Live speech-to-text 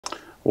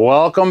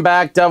Welcome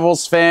back,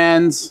 Devils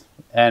fans.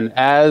 And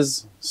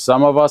as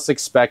some of us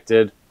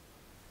expected,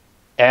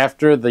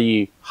 after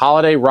the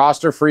holiday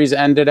roster freeze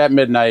ended at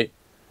midnight,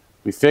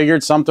 we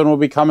figured something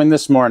would be coming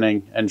this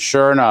morning. And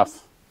sure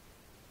enough,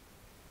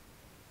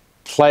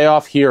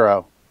 playoff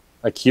hero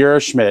Akira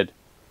Schnid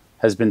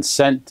has been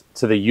sent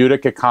to the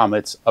Utica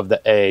Comets of the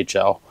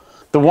AHL.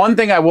 The one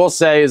thing I will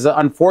say is that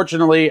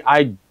unfortunately,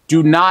 I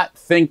do not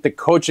think the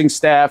coaching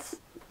staff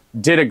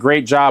did a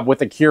great job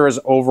with Akira's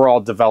overall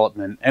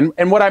development.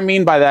 And what I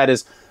mean by that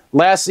is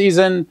last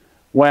season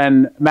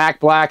when Mac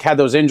Black had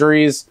those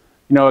injuries,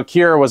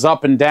 Akira was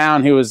up and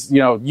down. He was,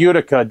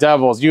 Utica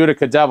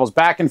Devils,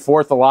 back and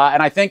forth a lot.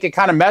 And I think it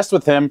kind of messed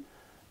with him.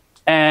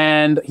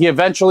 And he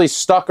eventually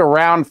stuck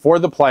around for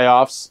the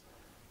playoffs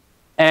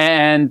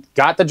and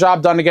got the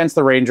job done against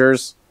the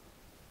Rangers.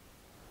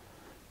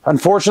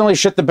 Unfortunately,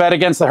 shit the bed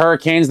against the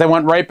Hurricanes. They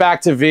went right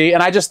back to V,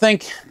 and I just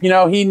think,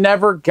 he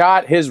never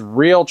got his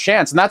real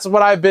chance, and that's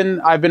what I've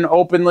been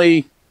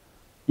openly,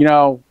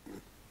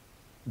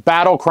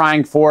 battle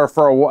crying for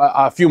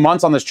a few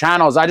months on this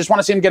channel. Is I just want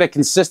to see him get a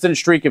consistent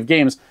streak of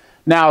games.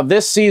 Now,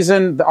 this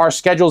season, our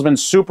schedule's been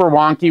super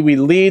wonky. We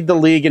lead the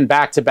league in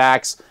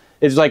back-to-backs.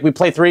 It's like we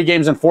play 3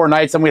 games in 4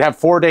 nights, and we'd have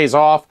 4 days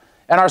off,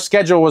 and our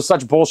schedule was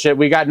such bullshit.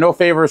 We got no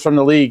favors from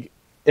the league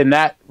in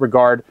that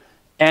regard.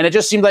 And it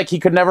just seemed like he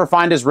could never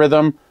find his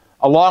rhythm,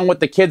 along with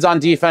the kids on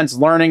defense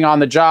learning on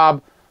the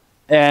job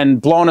and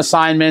blown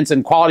assignments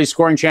and quality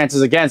scoring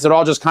chances against. It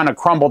all just kind of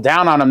crumbled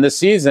down on him this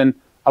season,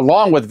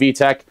 along with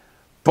Vitek.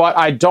 But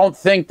I don't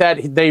think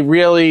that they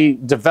really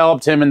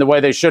developed him in the way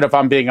they should, if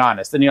I'm being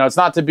honest. And, it's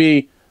not to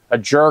be a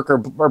jerk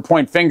or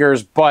point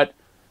fingers, but,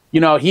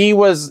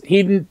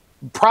 he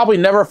probably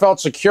never felt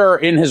secure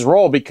in his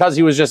role because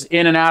he was just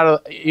in and out of,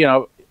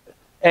 AHL,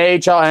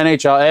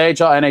 NHL,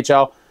 AHL,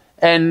 NHL.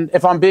 And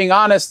if I'm being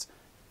honest,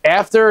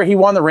 after he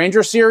won the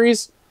Rangers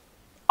series,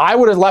 I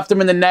would have left him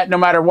in the net no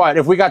matter what.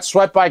 If we got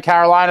swept by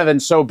Carolina,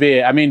 then so be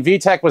it. I mean,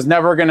 Vitek was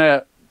never going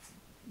to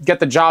get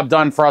the job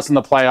done for us in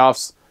the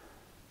playoffs.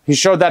 He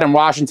showed that in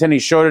Washington. He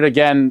showed it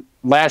again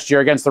last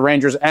year against the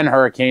Rangers and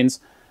Hurricanes.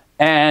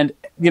 And,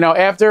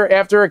 after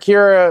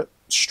Akira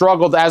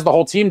struggled, as the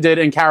whole team did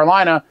in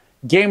Carolina,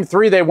 Game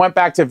 3, they went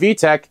back to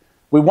Vitek.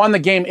 We won the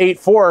game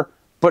 8-4.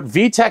 But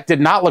Vitek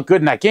did not look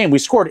good in that game. We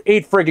scored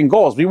 8 friggin'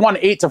 goals. We won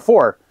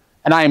 8-4.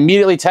 And I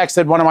immediately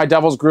texted one of my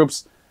Devils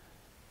groups.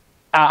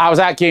 I was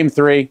at Game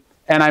 3.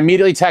 And I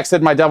immediately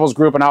texted my Devils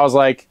group. And I was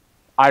like,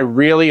 I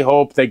really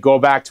hope they go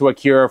back to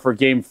Akira for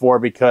Game 4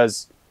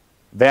 because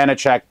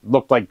Vanecek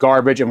looked like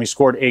garbage and we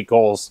scored 8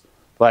 goals.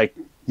 I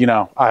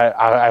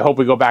hope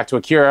we go back to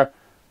Akira.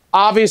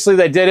 Obviously,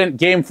 they didn't.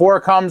 Game 4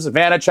 comes.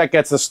 Vanecek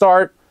gets the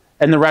start.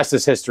 And the rest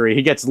is history.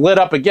 He gets lit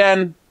up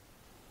again.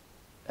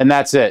 And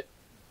that's it.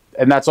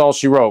 And that's all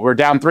she wrote. We're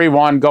down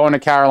 3-1, going to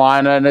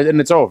Carolina, and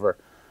it's over.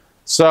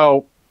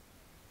 So,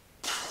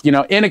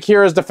 in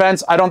Akira's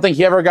defense, I don't think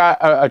he ever got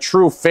a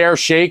true fair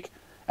shake.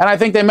 And I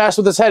think they messed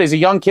with his head. He's a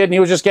young kid, and he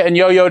was just getting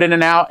yo-yoed in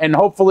and out. And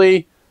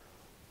hopefully,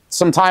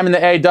 some time in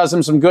the A does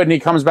him some good, and he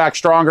comes back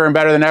stronger and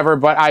better than ever.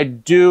 But I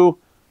do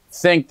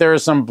think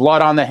there's some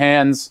blood on the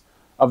hands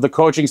of the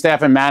coaching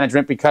staff and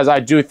management because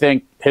I do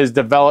think his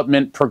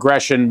development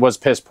progression was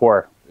piss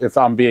poor, if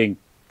I'm being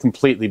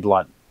completely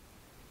blunt.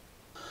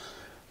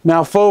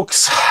 Now,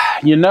 folks,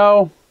 I've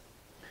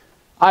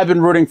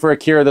been rooting for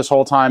Akira this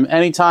whole time.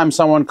 Anytime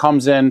someone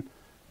comes in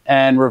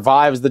and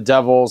revives the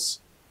Devils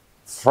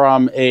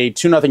from a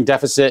 2-0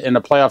 deficit in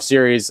a playoff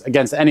series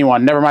against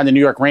anyone, never mind the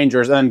New York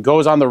Rangers, and then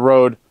goes on the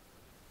road,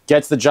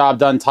 gets the job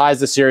done, ties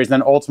the series, and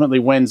then ultimately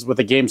wins with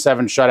a Game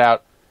 7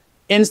 shutout.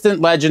 Instant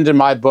legend in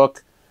my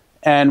book.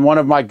 And one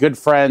of my good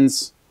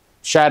friends,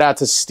 shout out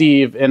to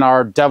Steve in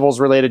our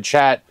Devils-related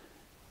chat,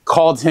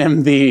 called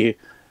him the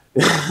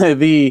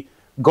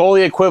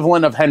goalie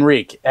equivalent of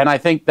Henrique. And I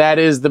think that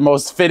is the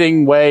most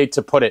fitting way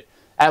to put it.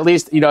 At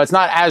least, it's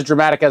not as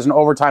dramatic as an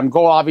overtime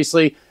goal,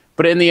 obviously.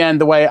 But in the end,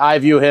 the way I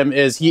view him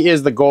is he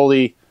is the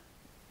goalie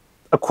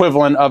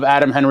equivalent of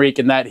Adam Henrique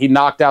in that he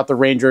knocked out the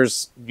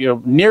Rangers,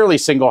 nearly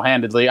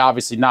single-handedly.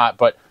 Obviously not,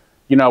 but,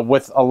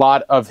 with a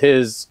lot of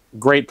his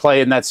great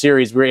play in that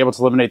series, we were able to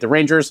eliminate the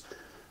Rangers.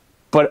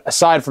 But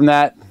aside from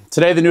that,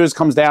 today the news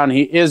comes down.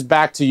 He is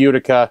back to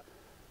Utica.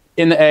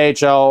 In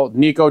the AHL,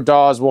 Nico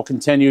Daws will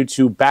continue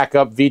to back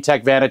up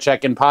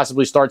Vitekvanecek and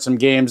possibly start some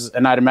games.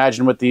 And I'd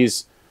imagine with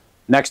these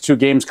next 2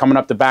 games coming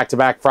up to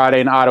back-to-back Friday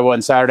in Ottawa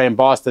and Saturday in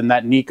Boston,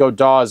 that Nico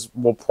Daws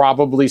will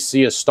probably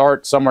see a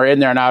start somewhere in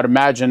there. And I would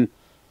imagine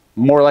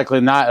more likely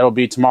than not, it'll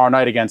be tomorrow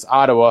night against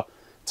Ottawa.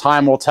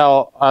 Time will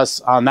tell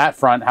us on that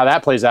front how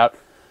that plays out.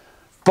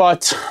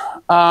 But,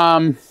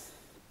 in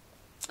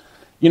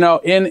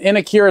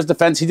Akira's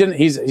defense,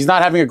 he's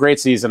not having a great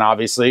season,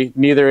 obviously.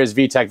 Neither is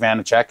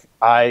Vitekvanecek.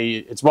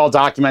 It's well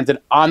documented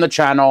on the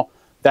channel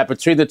that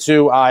between the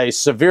two, I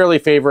severely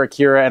favor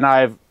Akira, and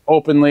I've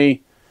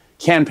openly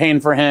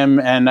campaigned for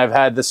him, and I've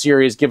had the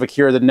series give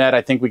Akira the net.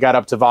 I think we got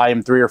up to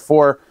volume 3 or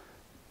 4.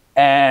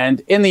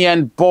 And in the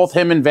end, both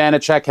him and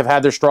Vanecek have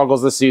had their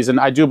struggles this season.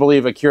 I do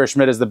believe Akira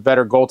Schnid is the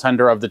better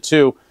goaltender of the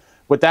two.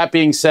 With that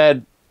being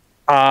said,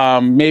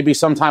 maybe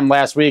sometime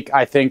last week,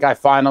 I think I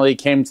finally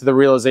came to the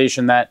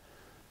realization that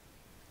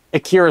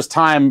Akira's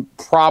time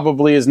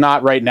probably is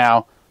not right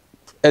now,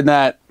 and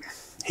that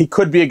he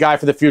could be a guy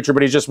for the future,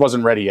 but he just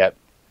wasn't ready yet.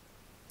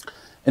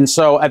 And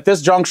so at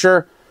this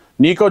juncture,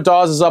 Nico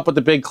Daws is up with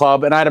the big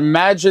club, and I'd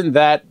imagine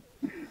that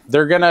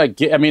they're going to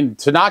get, I mean,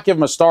 to not give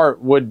him a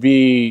start would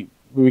be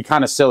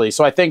kind of silly.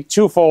 So I think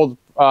twofold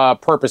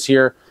purpose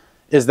here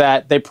is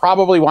that they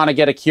probably want to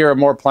get Akira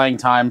more playing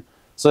time,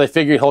 so they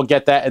figure he'll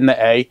get that in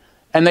the A.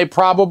 And they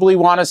probably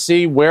want to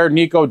see where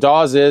Nico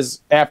Daws is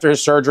after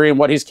his surgery and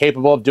what he's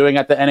capable of doing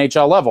at the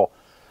NHL level.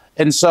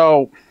 And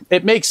so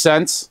it makes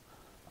sense,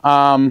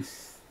 you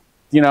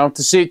know,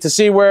 to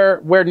see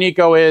where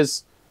Nico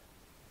is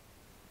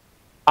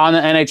on the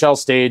NHL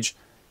stage.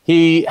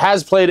 He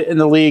has played in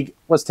the league.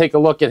 Let's take a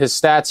look at his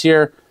stats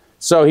here.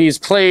 So he's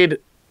played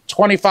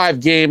 25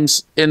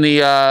 games in the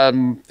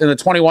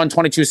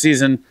 21-22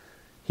 season.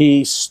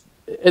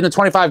 In the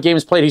 25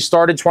 games played, he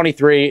started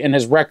 23, and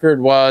his record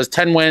was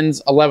 10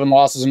 wins, 11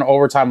 losses, and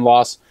overtime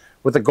loss,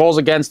 with a goals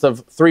against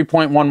of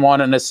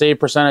 3.11 and a save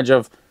percentage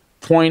of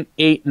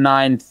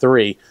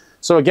 .893.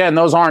 So again,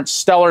 those aren't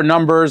stellar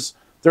numbers.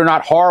 They're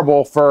not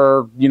horrible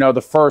for, you know,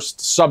 the first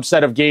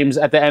subset of games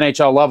at the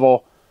NHL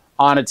level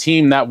on a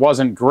team that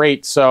wasn't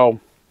great. So,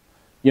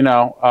 you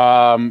know,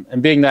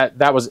 and being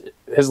that was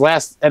his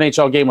last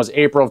NHL game was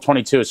April of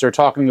 22. So you're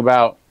talking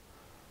about,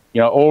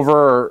 you know,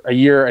 over a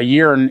year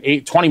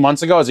and 20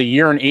 months ago. It's a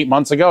year and 8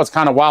 months ago. It's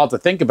kind of wild to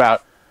think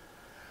about.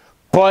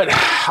 But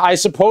I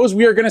suppose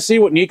we are going to see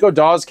what Nico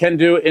Daws can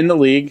do in the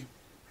league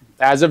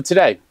as of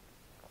today.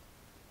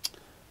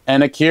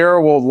 And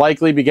Akira will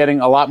likely be getting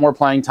a lot more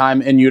playing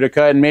time in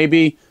Utica, and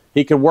maybe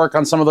he could work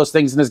on some of those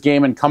things in his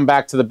game and come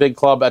back to the big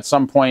club at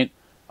some point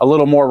a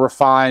little more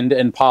refined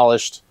and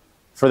polished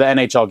for the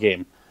NHL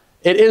game.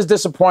 It is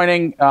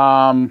disappointing,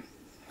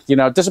 you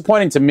know,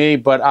 disappointing to me,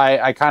 but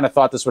I kind of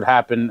thought this would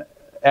happen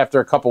after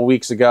a couple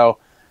weeks ago.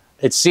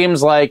 It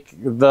seems like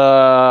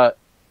the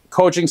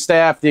coaching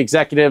staff, the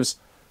executives,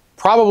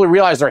 probably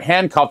realize they're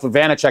handcuffed with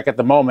Vanecek at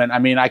the moment. I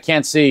mean, I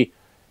can't see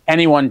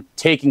anyone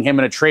taking him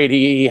in a trade.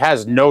 He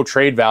has no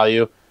trade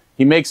value.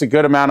 He makes a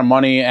good amount of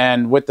money,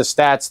 and with the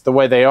stats the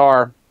way they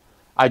are,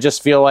 I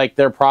just feel like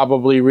they're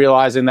probably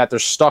realizing that they're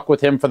stuck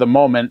with him for the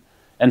moment,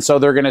 and so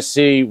they're going to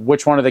see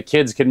which one of the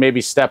kids can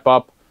maybe step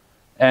up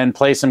and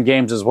play some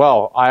games as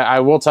well. I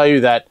will tell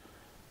you that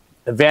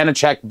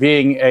Vanecek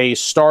being a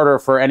starter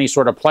for any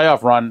sort of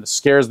playoff run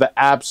scares the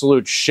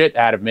absolute shit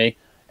out of me,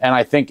 and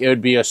I think it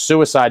would be a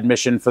suicide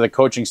mission for the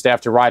coaching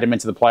staff to ride him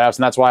into the playoffs,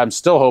 and that's why I'm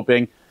still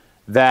hoping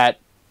that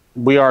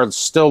we are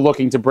still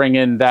looking to bring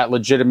in that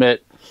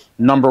legitimate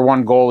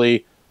 #1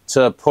 goalie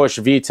to push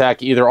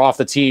Vitek either off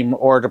the team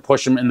or to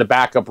push him in the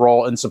backup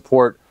role in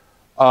support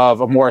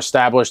of a more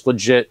established,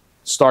 legit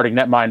starting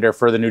netminder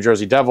for the New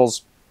Jersey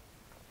Devils.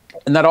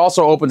 And that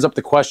also opens up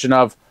the question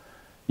of,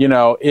 you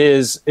know,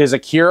 is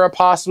Akira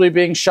possibly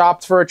being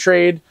shopped for a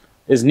trade?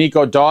 Is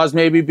Nico Daws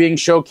maybe being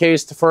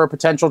showcased for a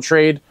potential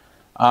trade?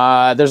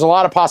 There's a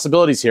lot of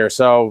possibilities here.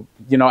 So,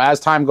 you know, as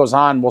time goes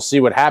on, we'll see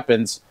what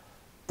happens.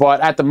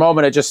 But at the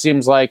moment, it just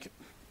seems like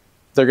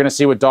they're going to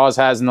see what Daws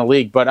has in the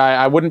league. But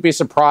I wouldn't be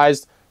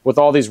surprised with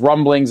all these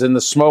rumblings and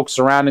the smoke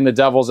surrounding the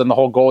Devils and the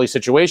whole goalie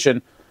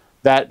situation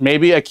that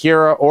maybe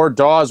Akira or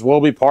Daws will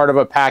be part of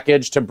a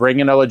package to bring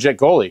in a legit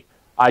goalie.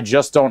 I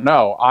just don't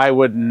know. I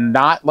would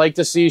not like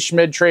to see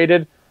Schmid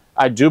traded.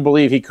 I do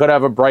believe he could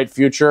have a bright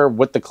future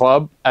with the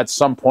club at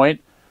some point,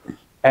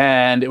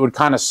 and it would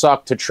kind of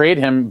suck to trade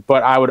him,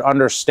 but I would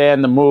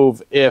understand the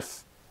move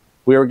if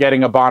we were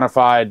getting a bona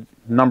fide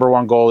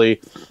 #1 goalie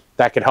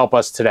that could help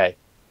us today.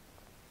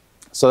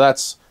 So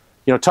that's,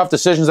 you know, tough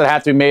decisions that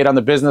have to be made on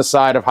the business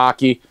side of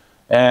hockey.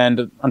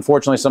 And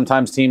unfortunately,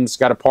 sometimes teams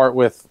got to part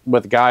with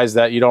guys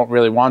that you don't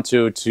really want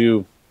to,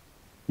 you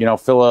know,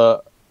 fill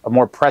a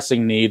more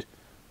pressing need,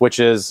 which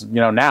is, you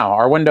know, now.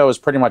 Our window is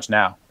pretty much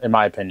now, in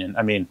my opinion.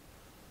 I mean,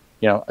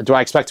 you know, do I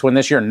expect to win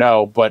this year?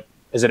 No, but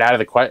is it out of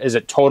the question? Is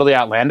it totally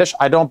outlandish?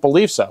 I don't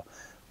believe so.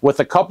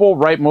 With a couple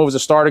right moves, a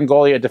starting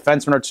goalie, a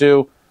defenseman or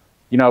two,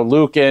 you know,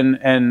 Luke and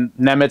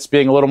Nemitz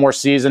being a little more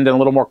seasoned and a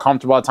little more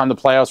comfortable by the time the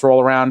playoffs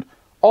roll around,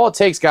 all it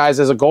takes, guys,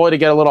 is a goalie to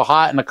get a little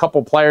hot and a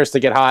couple players to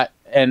get hot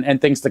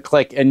and things to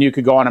click, and you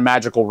could go on a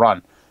magical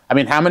run. I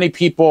mean, how many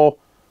people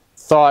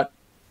thought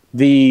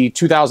the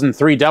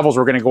 2003 Devils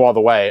were going to go all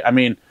the way? I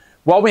mean,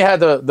 while we had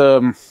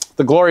the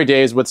glory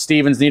days with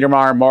Stevens,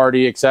 Niedermayer,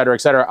 Marty, et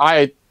cetera,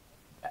 I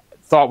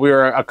thought we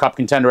were a cup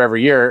contender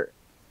every year,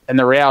 and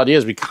the reality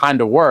is we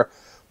kind of were.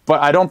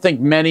 But I don't think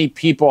many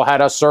people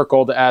had us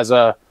circled as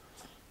a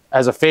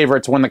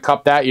favorite to win the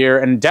cup that year,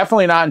 and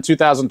definitely not in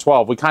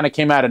 2012. We kind of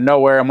came out of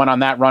nowhere and went on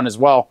that run as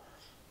well.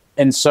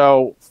 And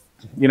so,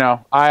 you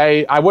know,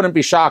 I wouldn't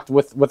be shocked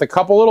with a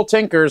couple little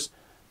tinkers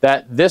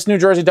that this New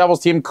Jersey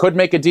Devils team could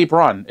make a deep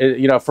run.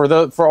 You know,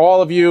 for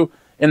all of you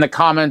in the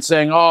comments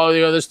saying, oh,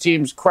 you know, this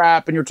team's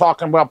crap and you're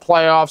talking about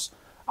playoffs,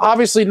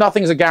 obviously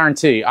nothing's a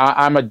guarantee.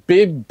 I'm a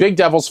big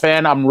Devils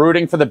fan. I'm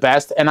rooting for the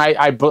best, and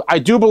I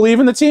do believe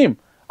in the team.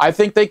 I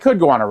think they could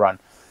go on a run.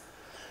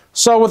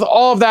 So with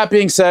all of that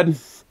being said,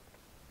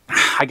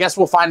 I guess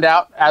we'll find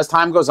out as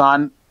time goes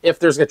on if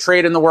there's a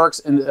trade in the works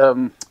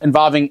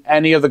involving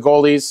any of the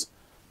goalies.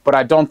 But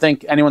I don't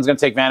think anyone's going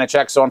to take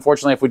Vanecek. So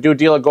unfortunately, if we do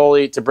deal a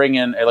goalie to bring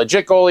in a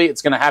legit goalie,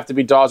 it's going to have to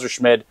be Daws or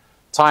Schmid.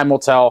 Time will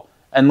tell.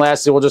 And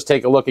lastly, we'll just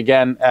take a look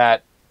again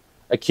at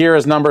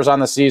Akira's numbers on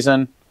the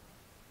season.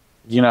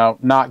 You know,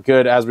 not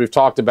good as we've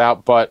talked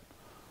about, but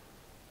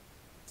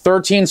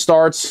 13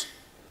 starts,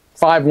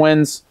 5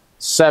 wins,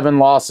 7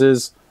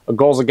 losses, a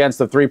goals against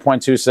of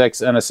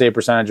 3.26, and a save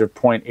percentage of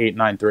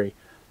 .893.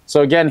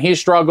 So again, he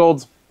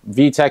struggled.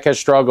 Vitek has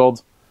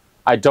struggled.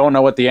 I don't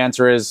know what the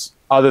answer is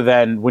other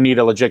than we need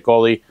a legit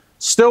goalie.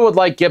 Still would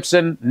like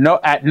Gibson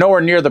at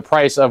nowhere near the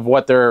price of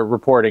what they're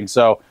reporting.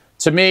 So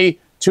to me,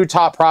 2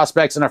 top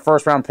prospects and a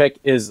first-round pick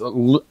is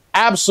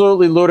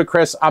absolutely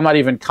ludicrous. I'm not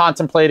even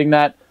contemplating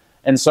that.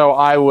 And so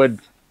I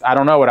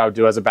don't know what I would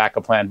do as a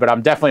backup plan, but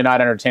I'm definitely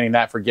not entertaining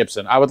that for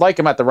Gibson. I would like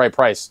him at the right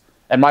price,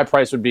 and my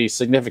price would be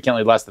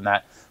significantly less than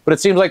that. But it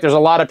seems like there's a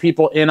lot of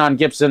people in on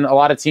Gibson, a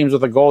lot of teams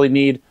with a goalie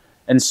need,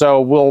 and so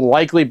we'll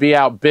likely be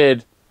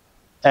outbid,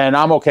 and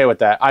I'm okay with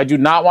that. I do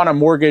not want to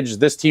mortgage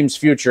this team's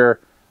future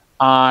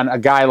on a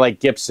guy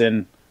like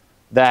Gibson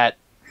that,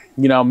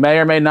 you know, may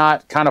or may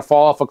not kind of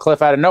fall off a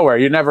cliff out of nowhere.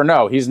 You never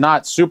know. He's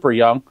not super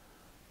young,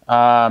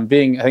 I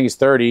think he's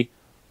 30.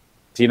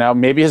 You know,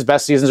 maybe his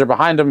best seasons are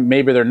behind him.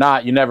 Maybe they're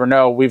not. You never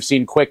know. We've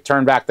seen Quick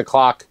turn back the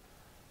clock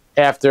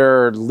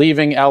after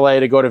leaving LA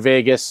to go to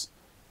Vegas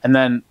and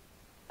then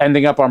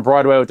ending up on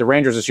Broadway with the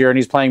Rangers this year, and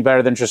he's playing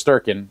better than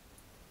Shesterkin.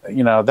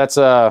 You know, that's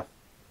a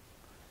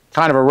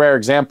kind of a rare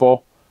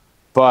example,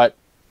 but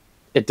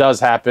it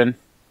does happen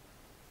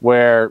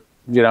where,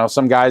 you know,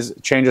 some guys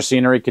change of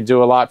scenery could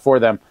do a lot for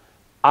them.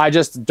 I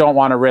just don't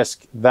want to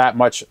risk that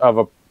much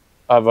of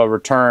a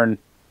return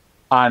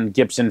on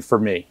Gibson for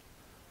me.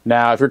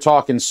 Now, if you're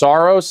talking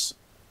Saros,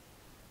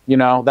 you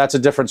know, that's a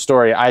different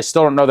story. I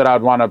still don't know that I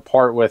would want to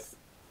part with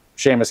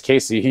Seamus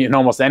Casey in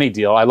almost any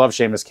deal. I love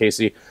Seamus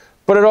Casey.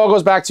 But it all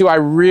goes back to I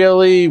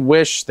really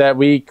wish that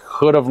we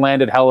could have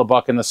landed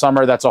Hellebuck in the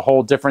summer. That's a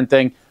whole different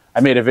thing. I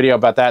made a video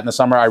about that in the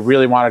summer. I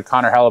really wanted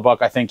Connor Hellebuck.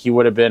 I think he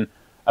would have been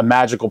a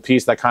magical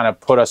piece that kind of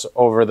put us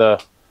over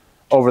the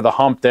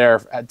hump there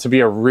to be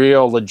a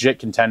real legit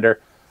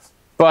contender.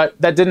 But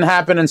that didn't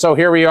happen, and so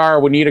here we are.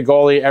 We need a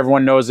goalie.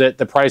 Everyone knows it.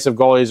 The price of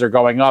goalies are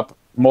going up.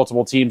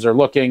 Multiple teams are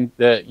looking.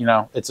 You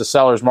know, it's a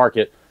seller's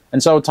market.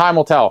 And so time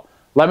will tell.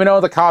 Let me know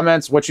in the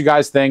comments what you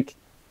guys think.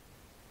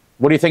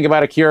 What do you think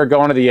about Akira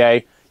going to the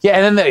A? Yeah,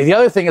 and then the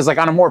other thing is, like,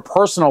 on a more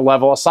personal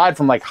level, aside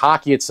from, like,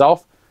 hockey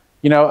itself,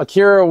 you know,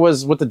 Akira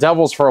was with the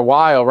Devils for a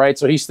while, right?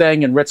 So he's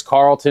staying in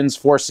Ritz-Carlton's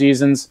 4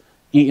 seasons,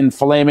 eating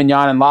filet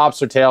mignon and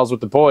lobster tails with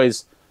the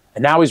boys,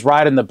 and now he's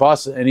riding the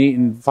bus and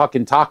eating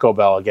fucking Taco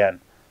Bell again.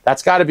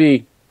 That's got to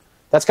be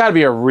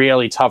a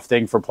really tough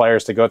thing for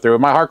players to go through.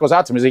 And my heart goes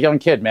out to him. He's a young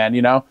kid, man,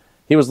 you know?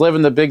 He was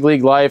living the big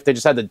league life. They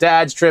just had the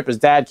dad's trip. His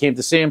dad came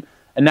to see him,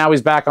 and now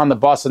he's back on the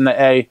bus in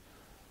the A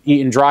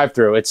eating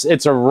drive-through. It's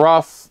a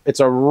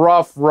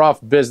rough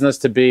business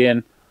to be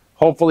in.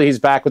 Hopefully he's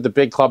back with the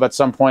big club at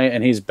some point,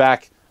 and he's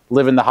back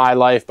living the high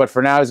life. But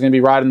for now, he's going to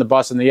be riding the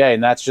bus in the A,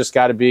 and that's just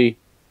got to be,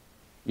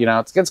 you know,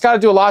 it's got to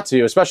do a lot to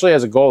you, especially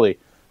as a goalie.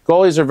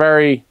 Goalies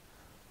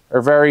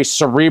are very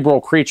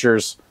cerebral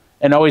creatures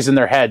and always in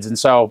their heads. And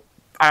so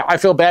I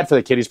feel bad for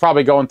the kid. He's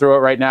probably going through it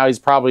right now. He's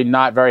probably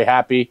not very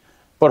happy.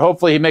 But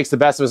hopefully he makes the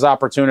best of his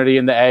opportunity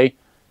in the A,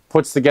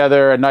 puts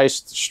together a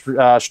nice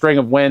string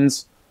of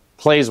wins,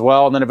 plays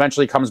well, and then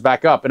eventually comes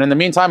back up. And in the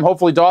meantime,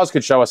 hopefully Daws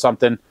could show us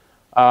something.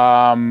 You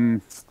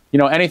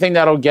know, anything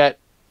that'll get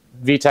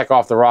Vitek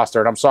off the roster.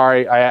 And I'm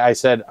sorry, I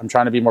said I'm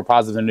trying to be more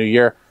positive in the new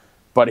year,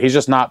 but he's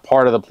just not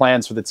part of the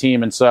plans for the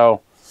team. And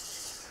so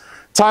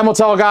time will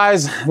tell,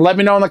 guys. Let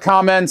me know in the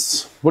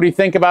comments. What do you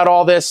think about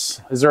all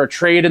this? Is there a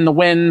trade in the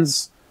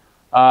wins?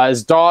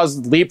 Is Daws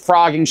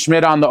leapfrogging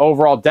Schmid on the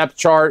overall depth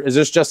chart? Is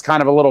this just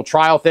kind of a little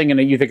trial thing, and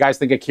you guys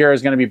think Akira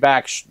is going to be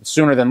back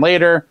sooner than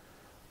later?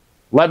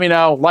 Let me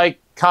know. Like,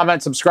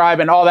 comment, subscribe,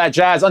 and all that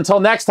jazz. Until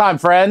next time,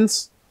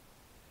 friends,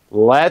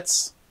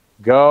 let's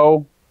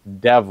go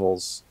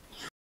Devils.